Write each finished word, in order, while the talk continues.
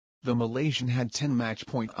The Malaysian had 10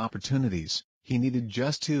 match-point opportunities, he needed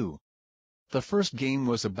just 2. The first game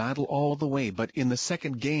was a battle all the way, but in the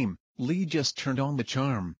second game, Lee just turned on the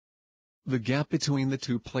charm. The gap between the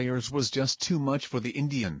two players was just too much for the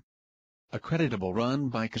Indian. A creditable run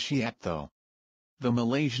by Kashyap though. The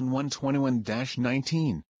Malaysian won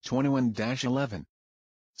 21-19, 21-11.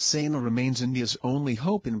 Saina remains India's only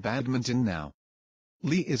hope in badminton now.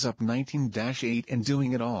 Lee is up 19-8 and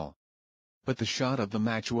doing it all. But the shot of the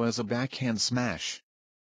match was a backhand smash.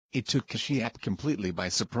 It took Kashyap completely by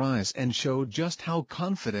surprise and showed just how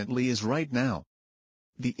confident Lee is right now.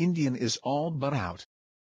 The Indian is all but out.